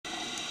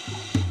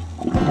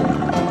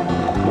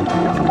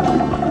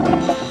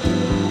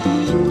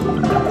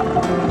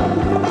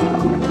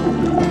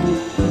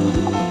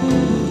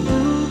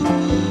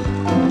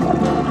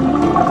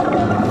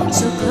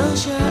So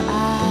close your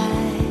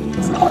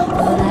eyes,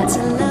 well that's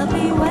a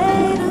lovely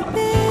way to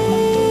be.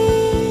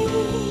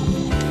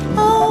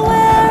 Oh,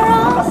 where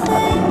all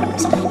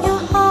things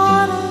your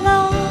heart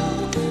alone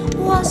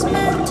was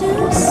meant to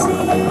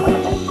see.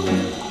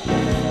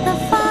 The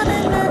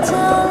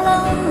fundamental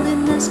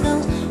loneliness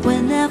goes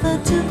whenever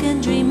two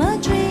can dream a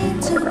dream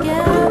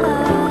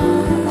together.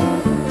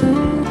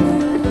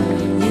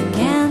 You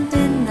can't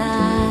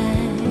deny,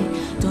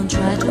 don't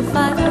try to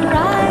fight the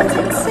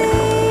rising sea.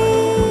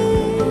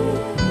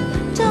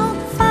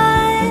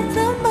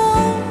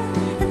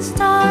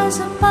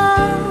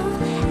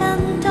 Above,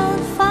 and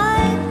don't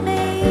find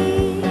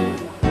me.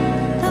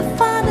 The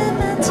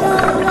fundamental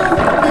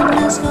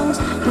loneliness goes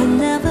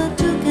whenever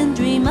two can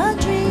dream a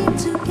dream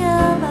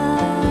together.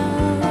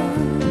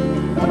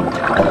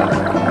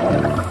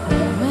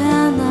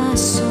 When I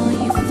saw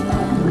you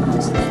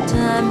first, the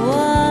time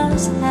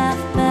was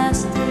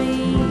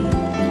 3:30.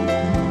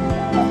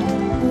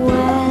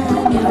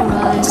 When your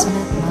eyes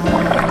met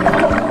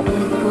mine,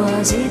 it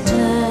was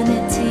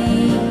eternity.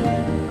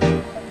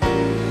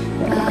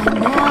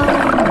 Now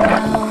you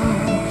know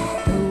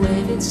the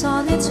wave is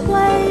on its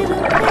way to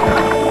be.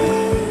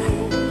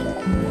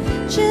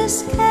 Just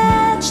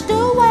catch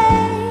the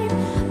wave,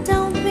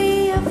 don't be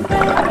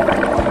afraid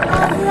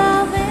of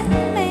loving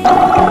me.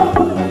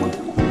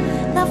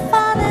 The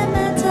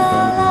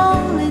fundamental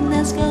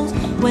loneliness goes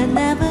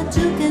whenever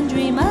two can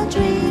dream a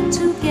dream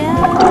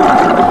together.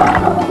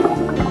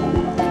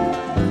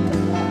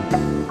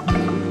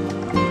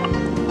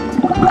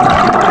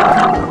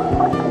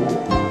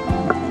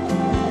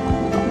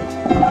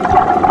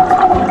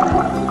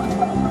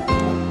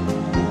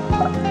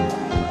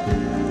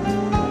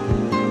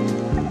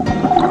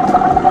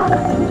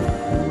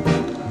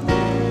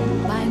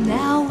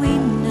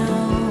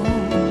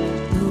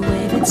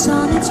 It's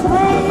on its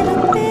way to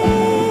be.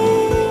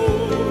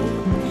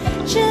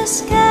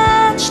 Just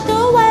catch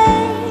the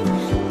wave,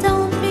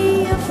 don't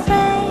be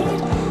afraid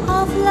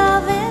of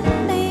loving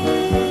me.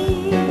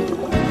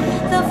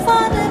 The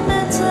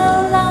fundamental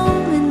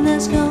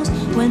loneliness goes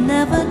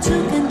whenever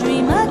two can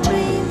dream a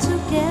dream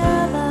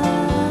together.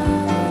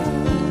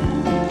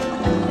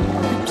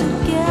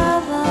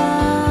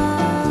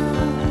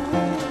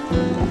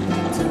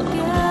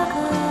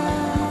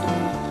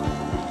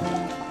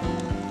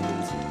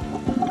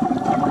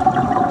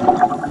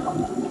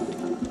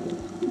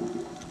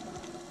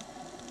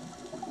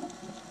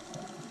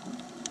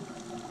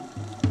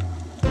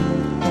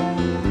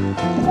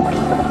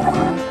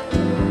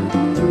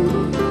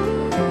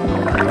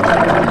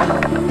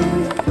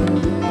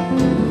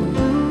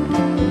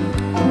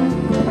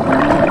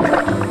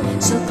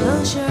 So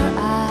close your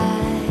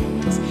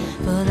eyes,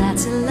 for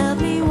that's a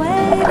lovely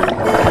way to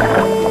be.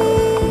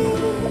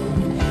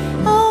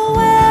 Oh,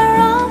 where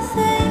all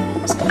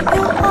things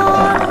your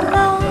heart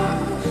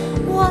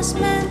alone was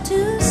meant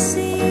to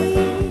see.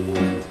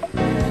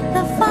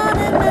 The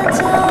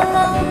fundamental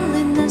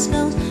loneliness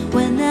goes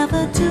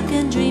whenever two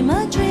can dream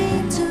a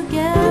dream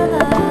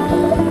together.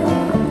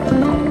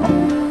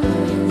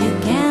 You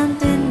can't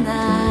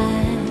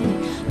deny,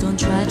 don't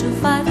try to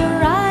fight the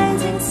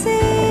rising sea.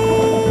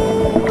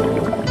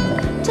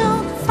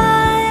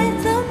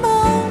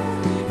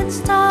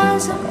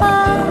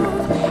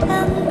 Above,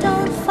 and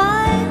don't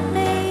find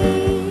me.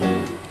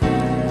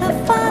 The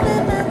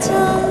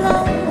fundamental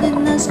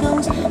loneliness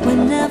goes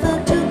whenever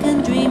two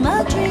can dream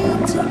a dream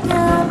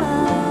together.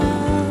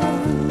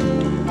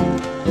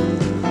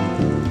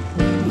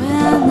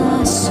 When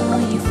I saw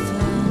you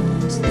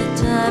first, the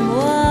time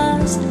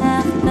was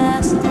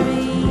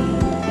 3:30.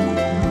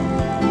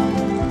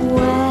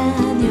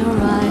 When your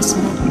eyes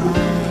met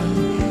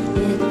mine,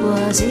 it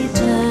was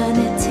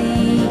eternity.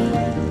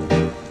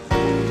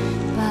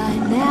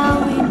 Now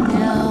we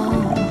know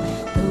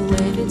the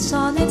wave is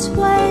on its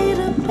way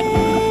to be.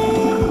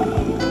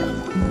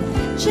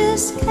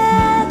 Just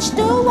catch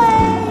the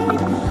wave,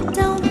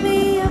 don't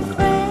be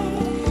afraid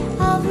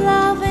of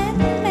loving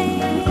me.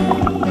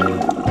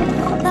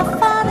 The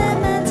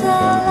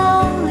fundamental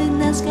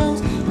loneliness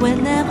goes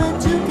whenever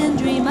two can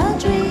dream a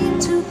dream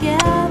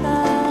together.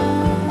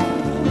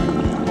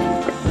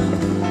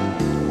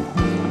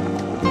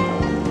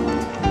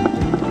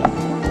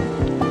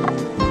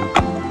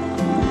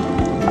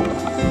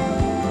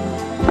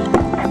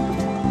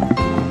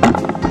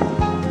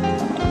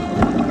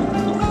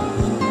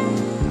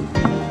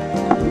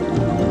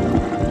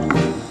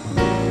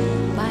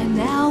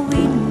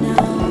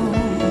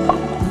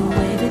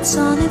 It's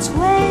on its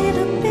way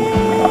to be.